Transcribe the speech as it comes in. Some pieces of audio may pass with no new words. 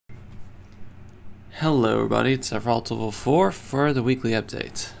Hello everybody, it's Level 4 for the weekly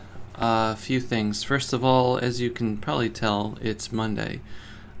update. A few things. First of all, as you can probably tell, it's Monday.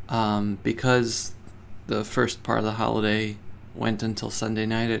 Because the first part of the holiday went until Sunday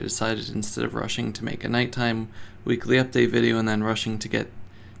night, I decided instead of rushing to make a nighttime weekly update video and then rushing to get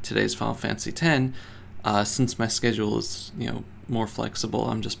today's Final Fantasy X, since my schedule is, more flexible,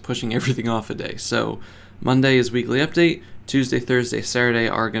 I'm just pushing everything off a day. So Monday is weekly update. Tuesday, Thursday, Saturday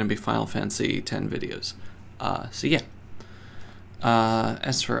are going to be Final Fantasy X videos. So yeah.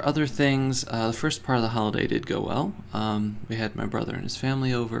 As for other things, the first part of the holiday did go well. We had my brother and his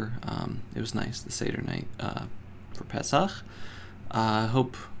family over. It was nice, the Seder night for Pesach. I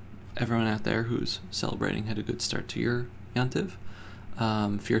hope everyone out there who's celebrating had a good start to your Yontiv.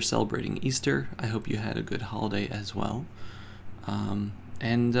 If you're celebrating Easter, I hope you had a good holiday as well.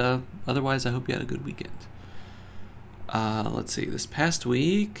 And otherwise, I hope you had a good weekend. Let's see, this past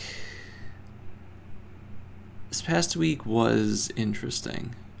week was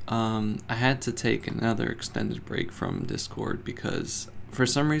interesting. I had to take another extended break from Discord because for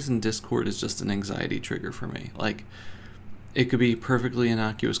some reason Discord is just an anxiety trigger for me. Like, it could be perfectly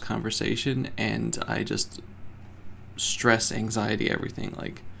innocuous conversation and I just stress, anxiety, everything.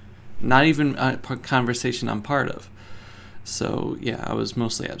 Like, not even a conversation I'm part of. So yeah, I was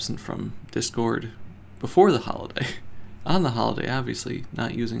mostly absent from Discord before the holiday. On the holiday, obviously,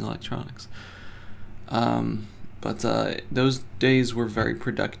 not using electronics. But those days were very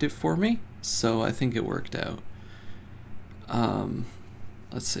productive for me, so I think it worked out.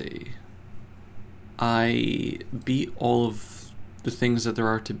 Let's see. I beat all of the things that there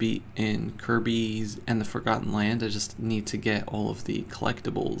are to beat in Kirby's and the Forgotten Land. I just need to get all of the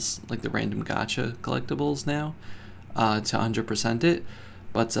collectibles, like the random gacha collectibles now, to 100% it.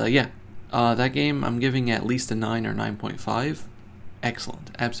 But yeah. That game, I'm giving at least a 9 or 9.5.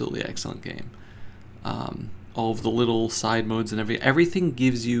 Excellent. Absolutely excellent game. All of the little side modes and everything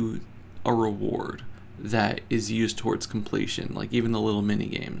gives you a reward that is used towards completion, like even the little mini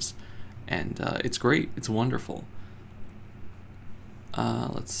games. And it's great. It's wonderful.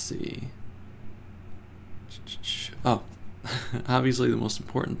 Let's see. Oh, obviously the most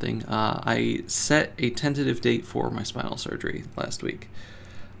important thing. I set a tentative date for my spinal surgery last week.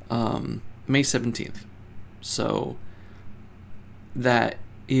 May 17th. So that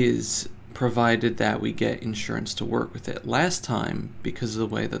is provided that we get insurance to work with it. Last time, because of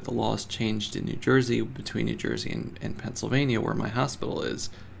the way that the laws changed in New Jersey, between New Jersey and Pennsylvania, where my hospital is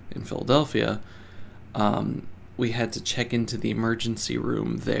in Philadelphia, we had to check into the emergency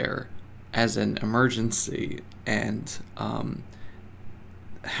room there as an emergency and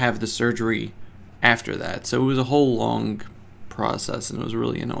have the surgery after that. So it was a whole long process and it was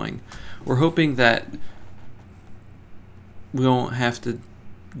really annoying. We're hoping that we won't have to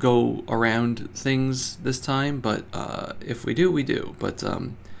go around things this time, but if we do, we do. But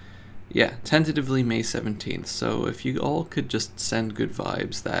yeah, tentatively May 17th. So if you all could just send good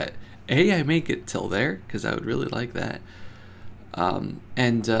vibes that A, I make it till there, because I would really like that, and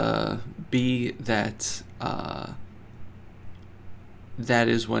B, that that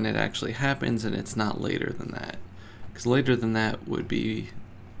is when it actually happens and it's not later than that. Because later than that would be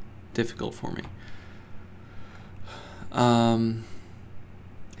difficult for me.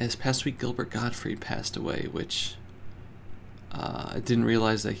 This past week, Gilbert Gottfried passed away, which I didn't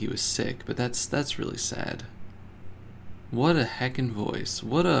realize that he was sick, but that's really sad. What a heckin' voice!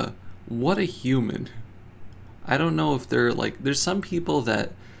 What a human! I don't know if they're like, there's some people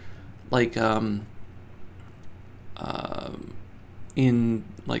that like in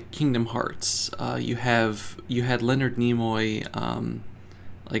like Kingdom Hearts, you had Leonard Nimoy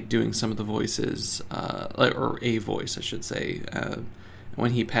like doing some of the voices, or a voice I should say.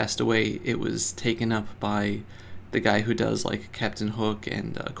 When he passed away, it was taken up by the guy who does like Captain Hook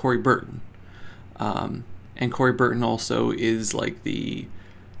and Corey Burton, and Corey Burton also is like the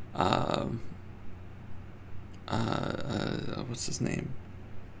what's his name?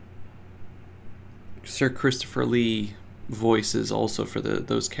 Sir Christopher Lee voices also for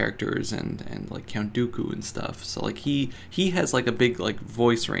those characters and like Count Dooku and stuff. So like he has like a big like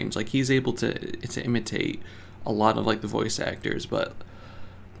voice range. Like he's able to imitate a lot of like the voice actors, but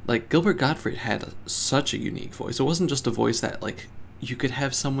like Gilbert Gottfried had such a unique voice. It wasn't just a voice that like you could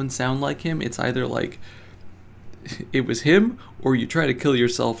have someone sound like him. It's either like it was him or you try to kill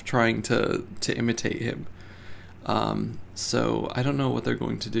yourself trying to imitate him. So I don't know what they're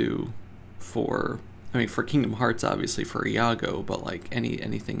going to do for, I mean, for Kingdom Hearts, obviously, for Iago, but like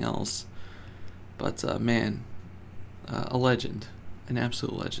anything else. But man, a legend, an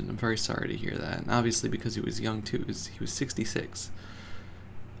absolute legend. I'm very sorry to hear that, and obviously because he was young too. He was 66.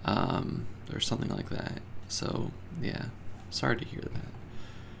 or something like that. So yeah, sorry to hear that.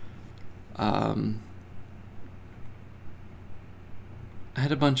 I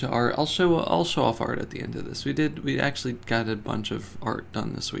had a bunch of art. I'll show off art at the end of this. We actually got a bunch of art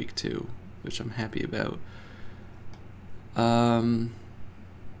done this week too, which I'm happy about.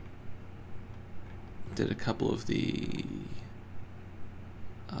 Did a couple of the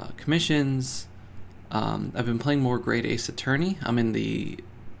commissions. I've been playing more Great Ace Attorney. I'm in the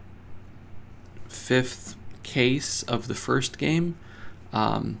 5th case of the first game.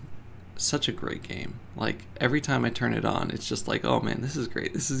 Such a great game. Like, every time I turn it on, it's just like, oh man, this is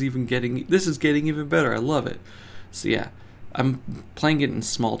great. This is getting even better. I love it. So yeah, I'm playing it in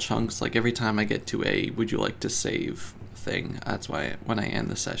small chunks. Like, every time I get to a would you like to save thing, that's why when I end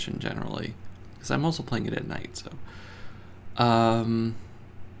the session generally, because I'm also playing it at night. So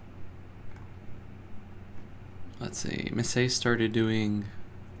let's see, Missy started doing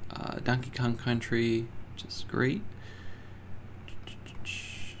Donkey Kong Country, which is great.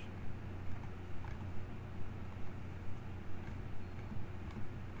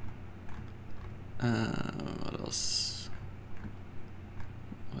 What else?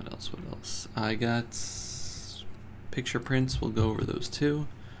 What else? I got picture prints. We'll go over those too.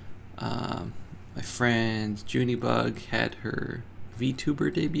 My friend Junibug had her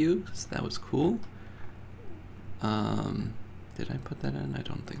VTuber debut, so that was cool. Did I put that in? I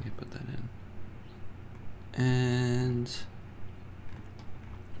don't think I put that in.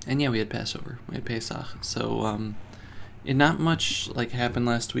 And yeah, we had Passover. We had Pesach. So and not much like happened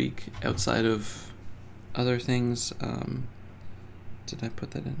last week outside of other things. Did I put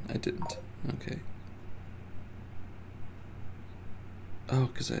that in? I didn't. Okay. Oh,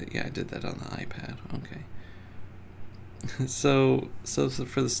 because I did that on the iPad. Okay. so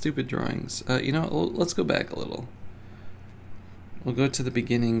for the stupid drawings, let's go back a little. We'll go to the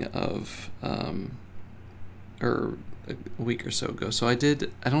beginning of or a week or so ago. So I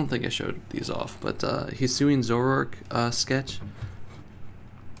don't think I showed these off, but Hisuian Zoroark sketch.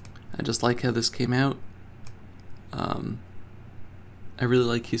 I just like how this came out. I really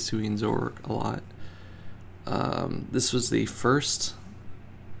like Hisuian Zoroark a lot. This was the first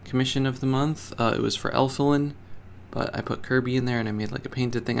commission of the month. It was for Elfilin, but I put Kirby in there and I made like a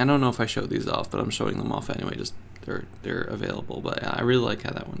painted thing. I don't know if I showed these off, but I'm showing them off anyway. Just they're available. But I really like how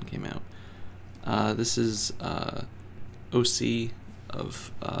that one came out. This is OC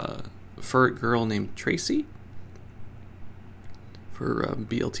of Ferret Girl named Tracy for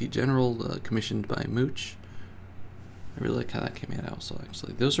BLT General, commissioned by Mooch. I really like how that came out also,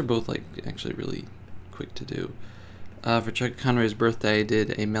 actually. Those are both like actually really quick to do. For Chuck Conroy's birthday, I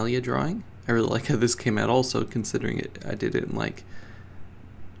did a Melia drawing. I really like how this came out also, considering I did it in like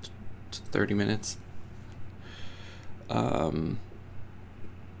 30 minutes. There's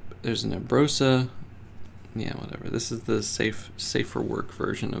an Ambrosa. Yeah, whatever. This is the safer work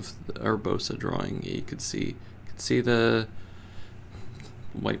version of the Urbosa drawing. You could see the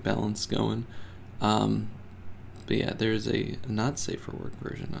white balance going. But yeah, there's a not safer work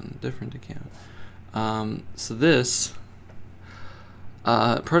version on a different account. So this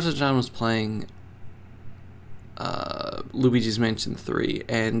Proto John was playing Luigi's Mansion 3,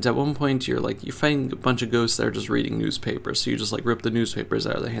 and at one point you're fighting a bunch of ghosts that are just reading newspapers, so you just like rip the newspapers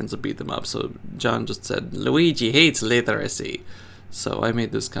out of their hands and beat them up. So John just said, Luigi hates literacy. So I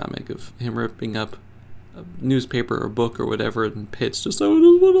made this comic of him ripping up a newspaper or book or whatever in pits, just so I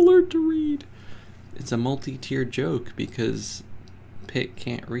don't want to learn to read. It's a multi-tier joke because Pit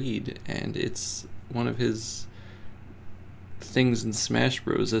can't read, and it's one of his things in Smash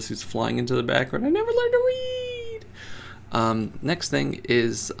Bros. As he's flying into the background. I never learned to read. Next thing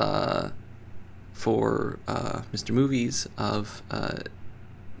is for Mr. Movies of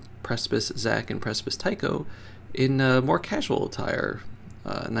Precipice Zack and Precipice Tycho in more casual attire.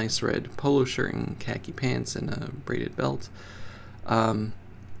 Nice red polo shirt and khaki pants and a braided belt.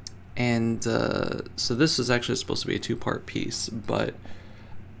 So this was actually supposed to be a two-part piece, but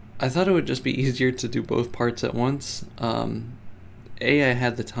I thought it would just be easier to do both parts at once. A, I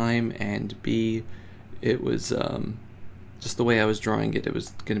had the time, and B, it was just the way I was drawing it. It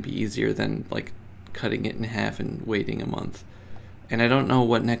was going to be easier than like cutting it in half and waiting a month. And I don't know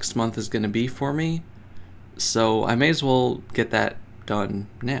what next month is going to be for me, so I may as well get that done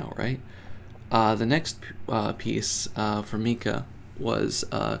now, right? The next piece for Mika was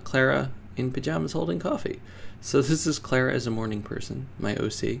Clara in pajamas holding coffee. So this is Clara as a morning person, my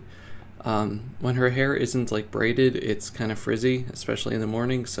OC. When her hair isn't like braided, it's kind of frizzy, especially in the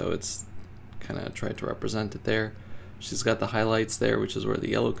morning, so it's kind of tried to represent it there. She's got the highlights there, which is where the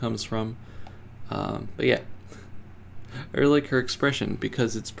yellow comes from. But yeah, I really like her expression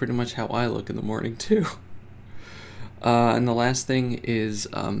because it's pretty much how I look in the morning too. And the last thing is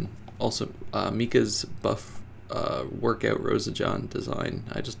also Mika's buff workout Rosa John design.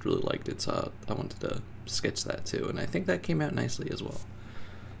 I just really liked it, so I wanted to sketch that too, and I think that came out nicely as well.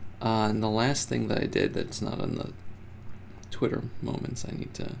 And the last thing that I did that's not on the Twitter moments, I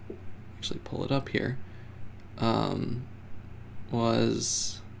need to actually pull it up here,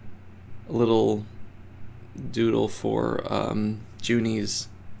 was a little doodle for Junie's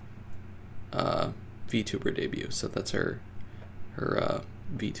VTuber debut. So that's her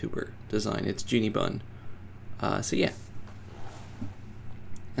VTuber design. It's Junie Bun. So yeah,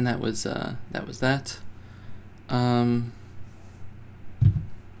 and that was that. And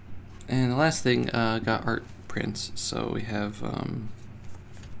the last thing, got art prints. So we have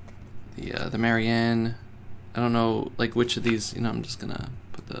the Marianne. I don't know like which of these. I'm just gonna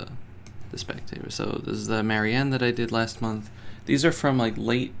put the spectator. So this is the Marianne that I did last month. These are from like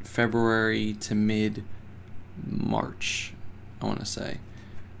late February to mid March, I want to say.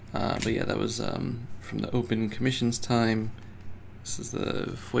 But yeah, that was from the open commissions time. This is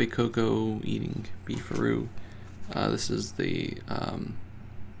the Foy Coco eating beefaroo. This is the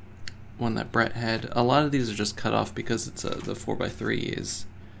one that Brett had. A lot of these are just cut off because it's the 4x3 is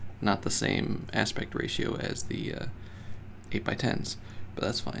not the same aspect ratio as the 8x10s, but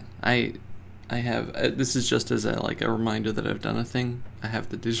that's fine. I have this is just as a reminder that I've done a thing. I have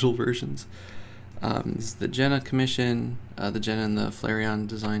the digital versions. This is the Jenna commission, the Jenna and the Flareon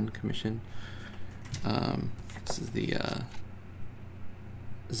design commission. This is the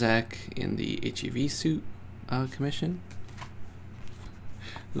Zack in the HEV suit commission.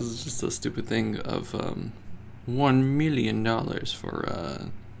 This is just a stupid thing of $1 million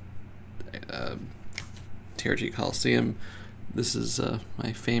for TRG Coliseum. This is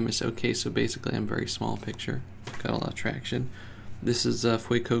my famous okay, so basically I'm very small picture. Got a lot of traction. This is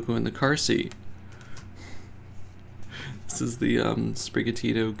Foy Coco in the car seat. This is the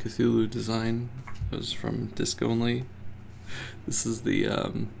Sprigatito Cthulhu design. It was from Disc Only. This is the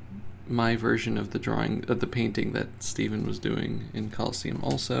my version of the drawing of the painting that Steven was doing in Coliseum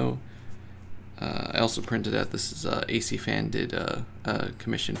also. I also printed out, this is AC Fan did a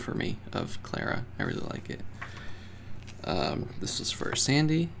commission for me of Clara. I really like it. This was for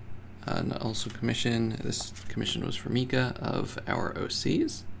Sandy, and also commission. This commission was for Mika of our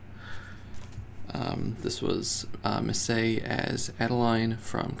OCs. This was Missy as Adeline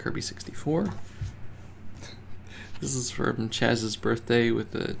from Kirby 64. This is from Chaz's birthday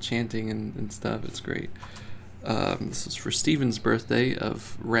with the chanting and stuff. It's great. This is for Steven's birthday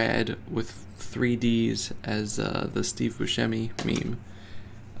of Rad with 3Ds as the Steve Buscemi meme.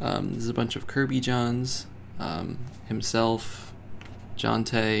 This is a bunch of Kirby Johns, himself,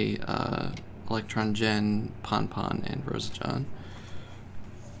 Jonte, Electron Jen, Pon, and Rosa John.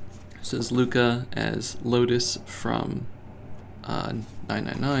 This is Luca as Lotus from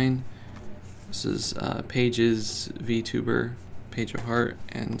 999. This is Paige's VTuber, Page of Heart,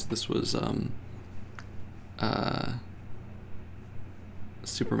 and this was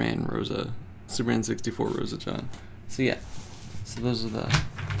Superman 64 Rosa John. So yeah, so those are the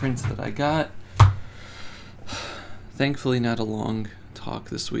prints that I got. Thankfully not a long talk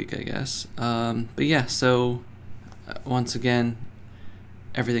this week, I guess. But yeah, so once again,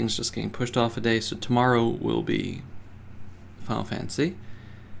 everything's just getting pushed off a day, so tomorrow will be Final Fantasy.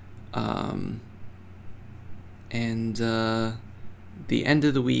 And the end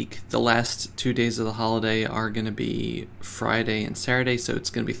of the week, the last 2 days of the holiday are going to be Friday and Saturday, so it's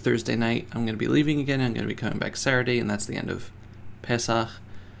going to be Thursday night. I'm going to be leaving again. I'm going to be coming back Saturday, and that's the end of Pesach.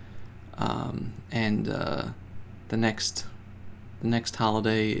 And the next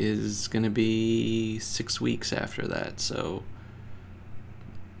holiday is going to be 6 weeks after that, so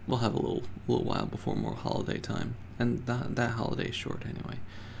we'll have a little while before more holiday time, and that holiday is short anyway.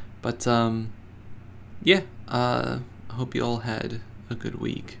 But yeah, I hope you all had a good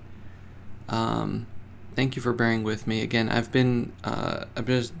week. Thank you for bearing with me again. I've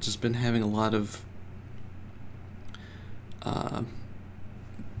just been having a lot of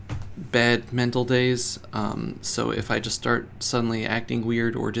bad mental days. So if I just start suddenly acting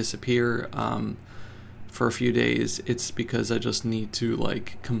weird or disappear for a few days, it's because I just need to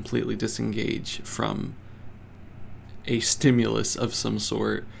completely disengage from a stimulus of some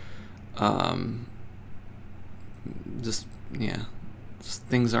sort. Just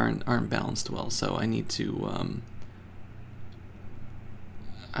things aren't balanced well, so I need to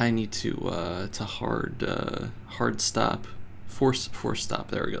hard stop, force stop.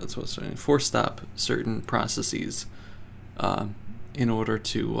 There we go. That's what I'm saying. Force stop certain processes in order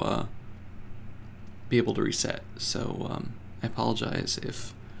to be able to reset. So I apologize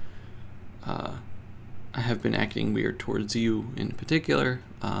if I have been acting weird towards you in particular,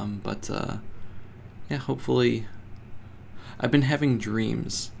 but yeah, hopefully. I've been having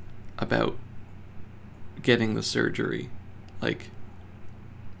dreams about getting the surgery. Like,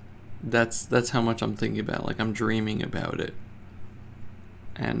 that's how much I'm thinking about. Like, I'm dreaming about it,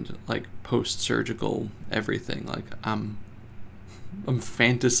 and like post-surgical everything. Like, I'm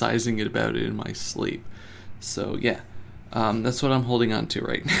fantasizing it about it in my sleep. So yeah, that's what I'm holding on to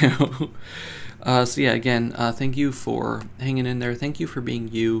right now. So yeah, again, thank you for hanging in there. Thank you for being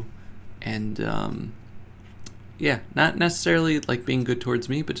you, and yeah, not necessarily like being good towards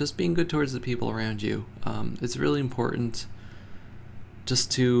me, but just being good towards the people around you. It's really important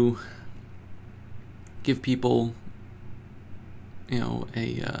just to give people, you know,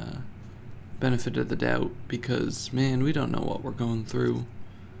 a benefit of the doubt, because man, we don't know what we're going through.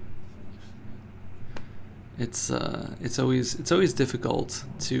 It's always difficult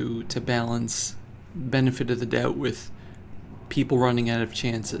to balance benefit of the doubt with people running out of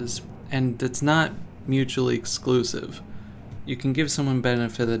chances, and it's not mutually exclusive. You can give someone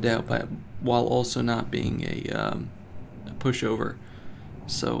benefit of the doubt while also not being a pushover.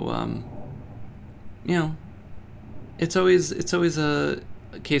 So you know, it's always a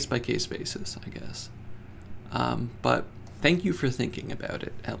case by case basis, I guess. But thank you for thinking about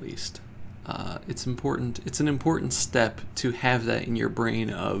it, at least. It's important. It's an important step to have that in your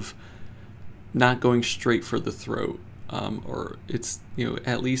brain of not going straight for the throat, or it's, you know,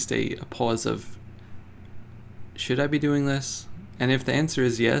 at least a pause of, should I be doing this? And if the answer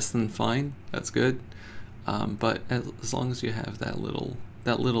is yes, then fine, that's good. But as long as you have that little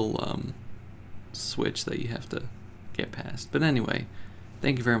switch that you have to get past. But anyway,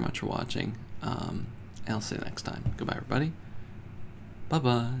 thank you very much for watching. And I'll see you next time. Goodbye, everybody.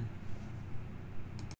 Bye-bye.